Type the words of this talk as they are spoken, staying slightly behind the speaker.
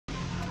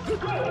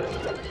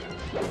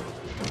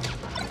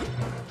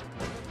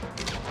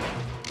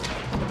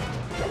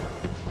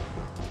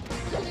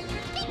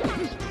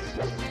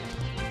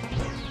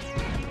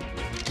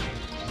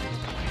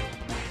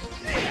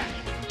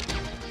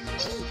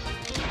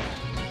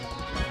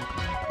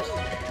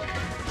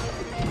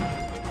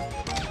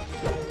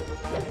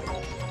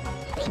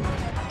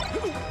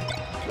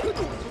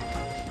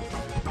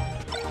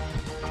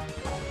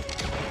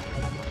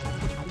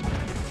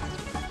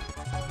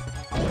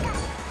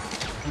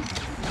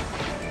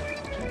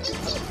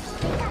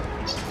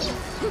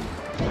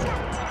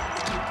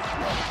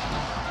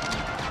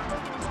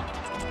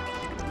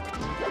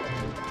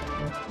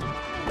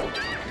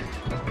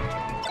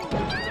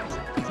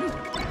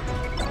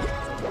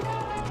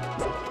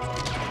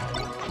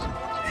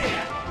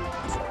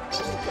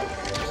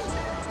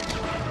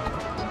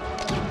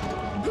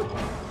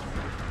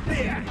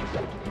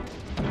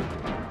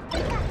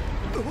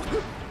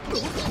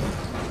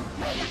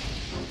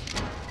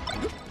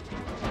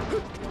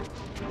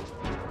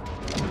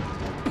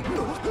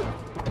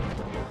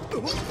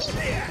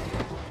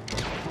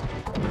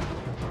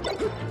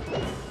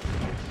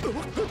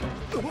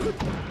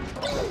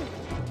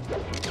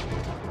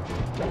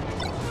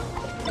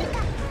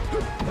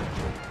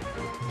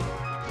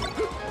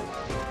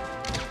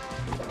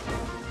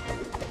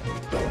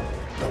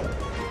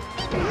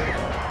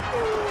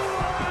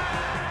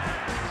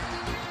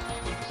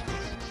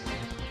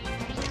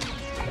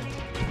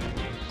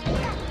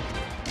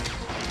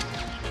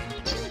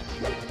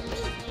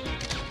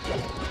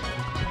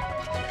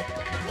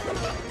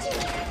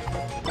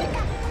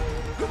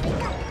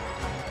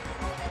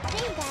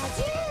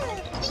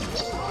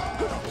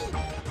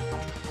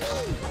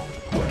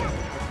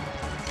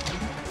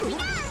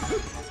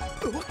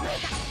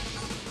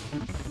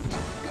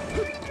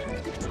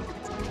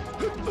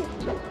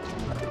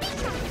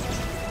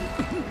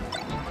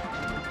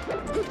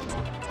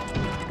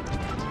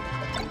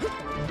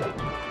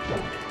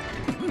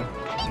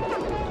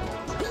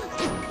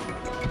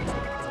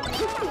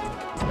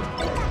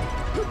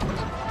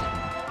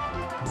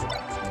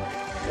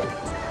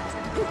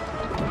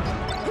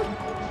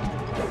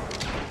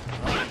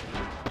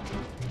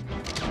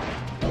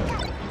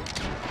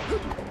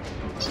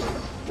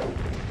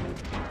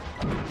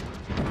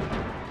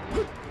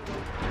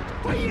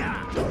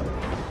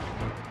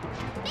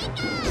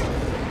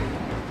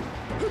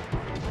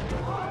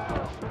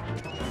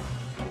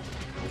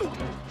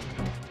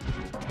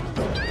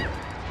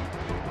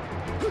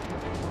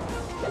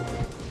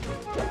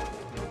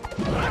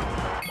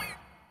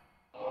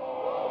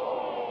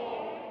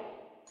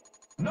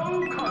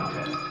No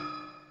contest.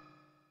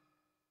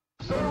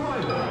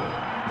 Survival.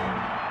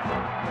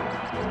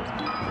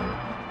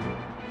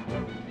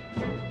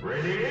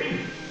 Ready?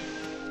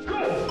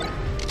 Go!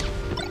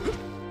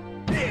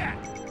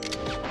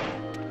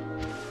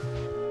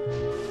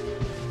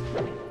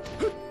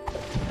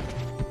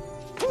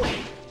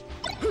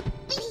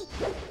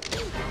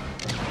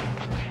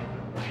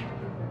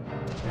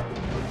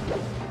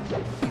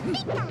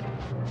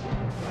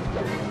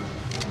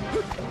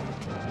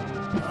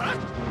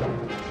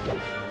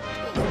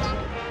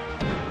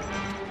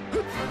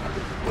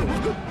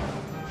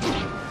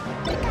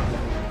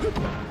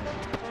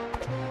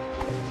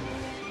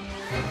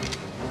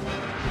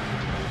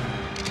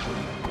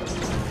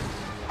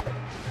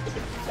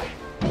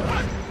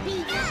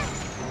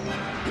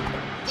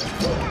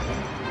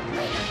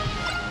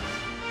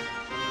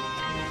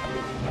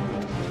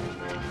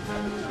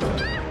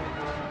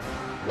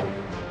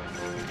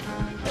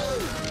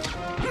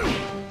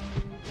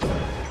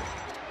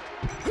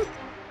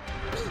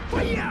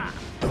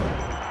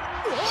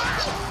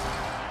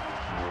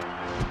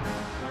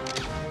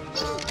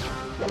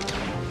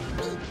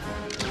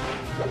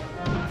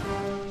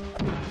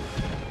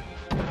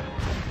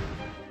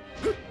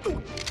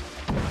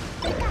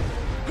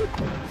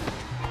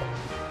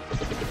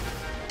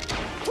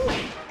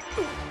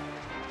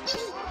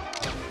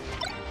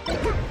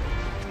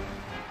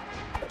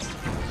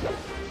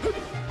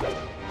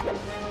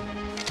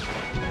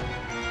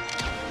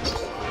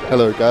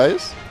 Hello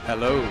guys.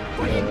 Hello.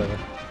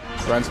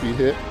 Bransky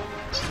here.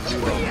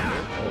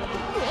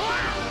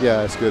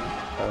 Yeah, it's good.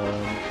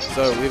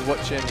 So we're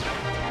watching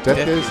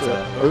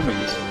Deathgazer,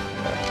 Okameed.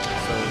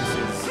 So this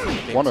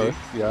is game 1-0,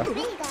 2. yeah.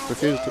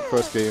 Deathgazer took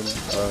first game.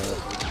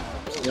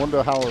 I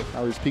wonder how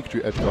his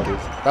Pikachu edge guard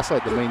is. That's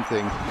like the main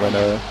thing when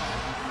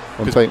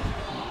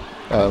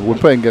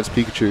playing against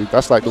Pikachu.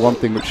 That's like the one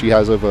thing which she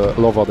has over a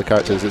lot of other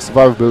characters. It's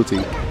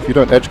survivability. If you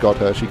don't edge guard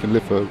her, she can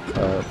live for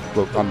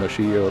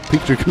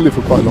Pikachu can live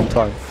for quite a long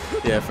time.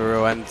 Yeah, for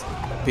real. And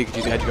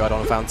Pikachu's edge guard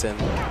on a fountain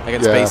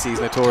against Spacey's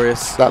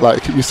notorious. That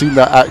like you've seen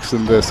that axe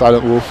in the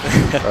Silent Wolf.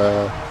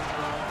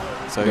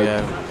 So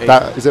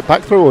that is it.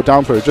 Back throw or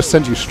down throw? It just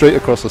sends you straight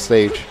across the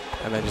stage.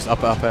 And then just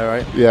up air,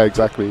 right? Yeah,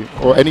 exactly.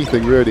 Or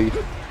anything really.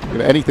 You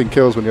know, anything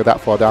kills when you're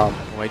that far down.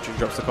 Adrian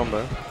drops the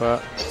combo.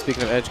 But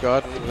speaking of edge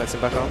guard, lets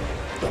him back on.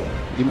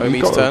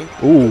 Okameed's turn.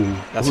 Ooh,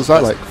 what was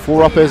that like?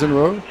 4 up airs in a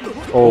row?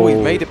 Oh, he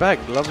made it back.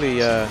 Lovely.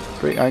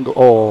 Great angle.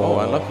 Oh,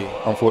 unlucky.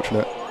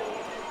 Unfortunate.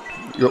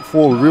 You got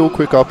 4 real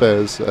quick up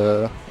airs,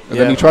 and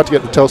then he tried to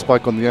get the tail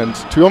spike on the end.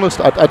 To be honest,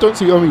 I don't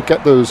see Omi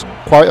get those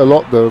quite a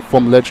lot, the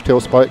from ledge tail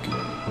spike.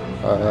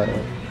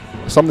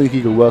 Something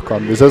he could work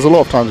on, because there's a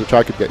lot of times which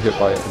I could get hit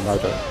by it and I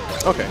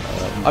don't. Okay.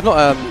 I've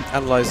not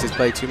analysed his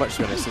play too much, to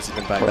be honest, since he's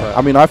been back.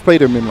 I mean, I've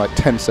played him in like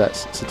 10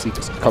 sets since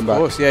he's come back.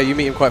 Of course, yeah, you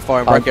meet him quite far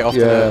in bracket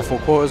after the 4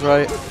 quarters,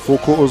 right? 4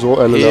 quarters or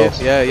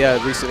LLL.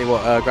 Yeah. Recently,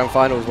 grand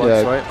finals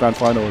once, right? Grand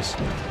finals.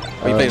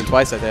 We played him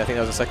twice that day. I think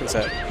that was the second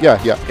set. Yeah.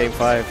 Game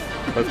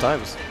 5, both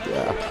times.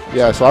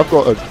 Yeah. So I've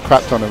got a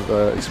crap ton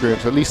of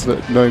experience, at least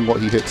knowing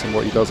what he hits and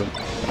what he doesn't.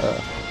 So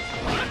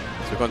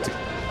we've gone to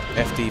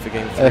FD for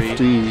game 3.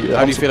 FD.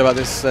 How do you feel about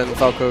this,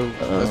 Falco,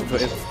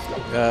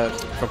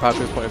 from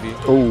Falco's point of view?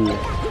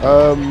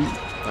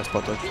 Nice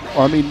pot dodge.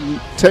 I mean,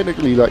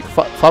 technically, like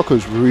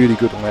Falco's really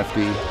good on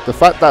FD. The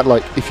fact that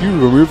like if you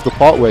remove the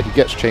part where he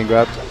gets chain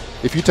grabbed,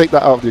 if you take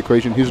that out of the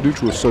equation, his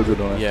neutral is so good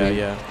on FD.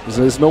 Yeah.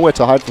 There's nowhere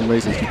to hide from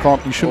lasers.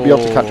 You shouldn't be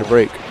able to catch a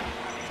break.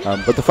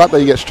 But the fact that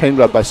he gets chain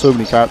grabbed by so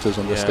many characters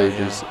on this stage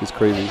is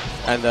crazy.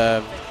 And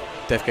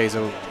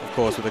Deathgazer, of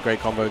course, with a great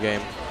combo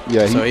game.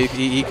 Yeah. So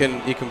he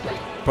can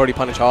probably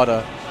punish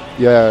harder.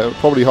 Yeah,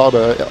 probably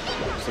harder.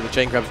 So the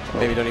chain grabs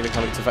maybe don't even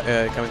come into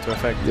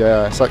effect.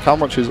 Yeah, it's like how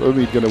much is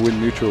Okameed going to win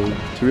neutral?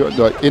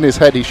 Like in his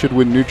head, he should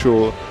win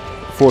neutral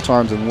 4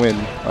 times and win.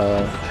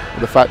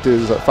 The fact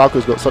is that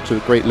Falco's got such a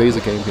great laser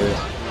game here.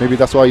 Maybe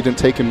that's why he didn't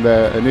take him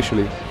there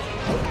initially.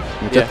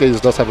 Deathgazer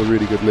does have a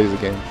really good laser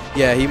game.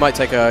 Yeah, he might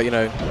take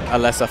a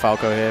lesser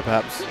Falco here,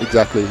 perhaps.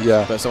 Exactly,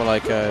 yeah. But someone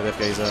like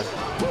Deathgazer,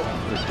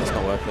 it's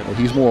not worth it. Well,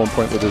 he's more on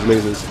point with his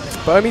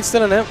lasers. But I mean,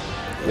 still in it.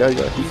 Yeah,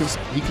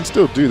 he can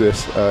still do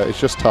this. It's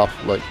just tough.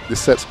 Like this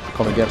set's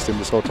come against him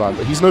this whole time,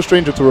 but he's no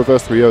stranger to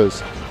reverse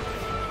 3-0s.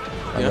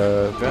 And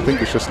I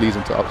think this just leads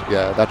him to up.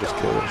 Yeah, that just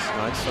kills.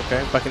 Nice.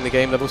 Okay, back in the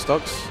game, level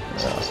stocks.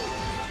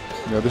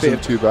 Yeah, this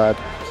isn't too bad.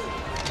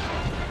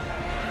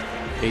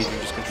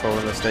 Adrian just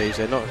controlling the stage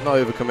there, not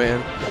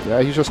overcommitting.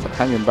 Yeah, he's just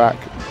hanging back,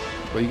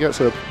 but he gets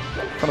a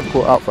kind of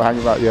caught out for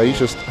hanging back. Yeah, he's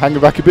just hanging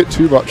back a bit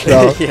too much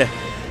now. Yeah,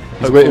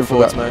 he's waiting for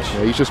that. Smash.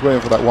 Yeah, he's just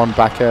waiting for that one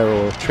back air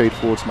or trade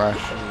forward smash.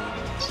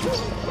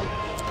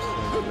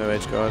 No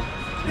edge guard.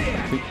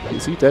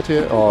 Is he dead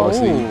here? Oh, I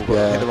see.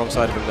 Yeah. Hit the wrong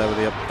side of him there with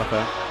the up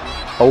air.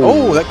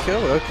 Oh, that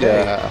kill.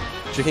 Okay. Yeah.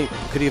 Do you think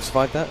could he have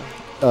survived that?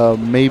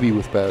 Maybe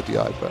with better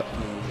DI, but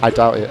I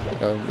doubt it.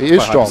 It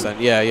is strong.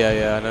 Yeah,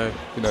 I know.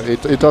 You know,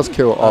 it does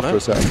kill after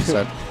a certain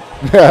percent.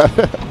 Yeah.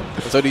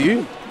 So do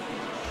you.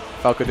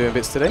 Falco doing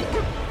bits today.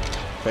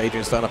 But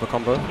Adrian starting up a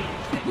combo,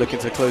 looking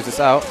to close this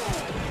out.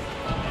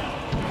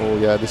 Oh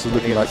yeah, this is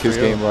looking like his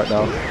game right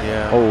now.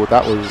 Yeah. Oh,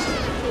 that was.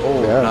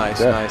 Oh, yeah,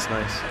 nice.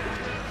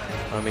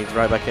 I mean,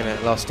 right back in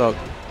it. Last stock.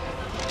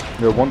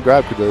 Yeah, one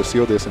grab could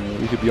seal this, and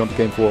we could be on to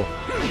game 4.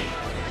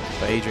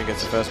 But Adrian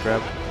gets the first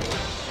grab.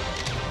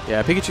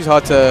 Yeah, Pikachu's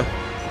hard to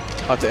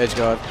edge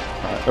guard.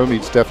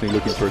 Okameed's definitely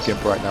looking for a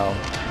Gimp right now.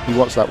 He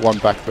wants that one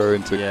back throw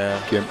into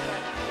Gimp.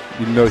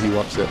 You know he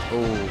wants it.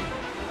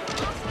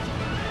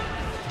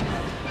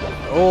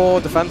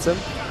 Oh, the Phantom.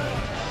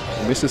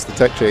 He misses the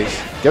tech chase.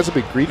 Gets a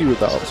bit greedy with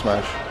that up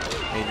smash.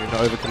 Adrian not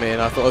overcommitting.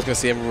 I thought I was going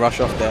to see him rush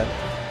off there.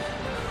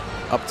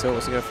 Up tilt,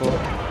 what's he going for?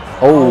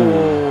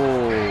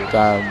 Oh,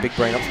 damn. Big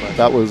brain up smash.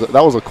 That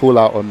was a call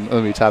out on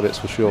Okameed's habits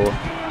for sure.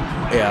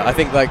 Yeah, I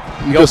think like...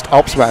 You just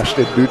up smashed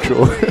in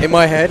neutral. In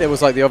my head, it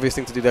was like the obvious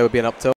thing to do there would be an up tilt.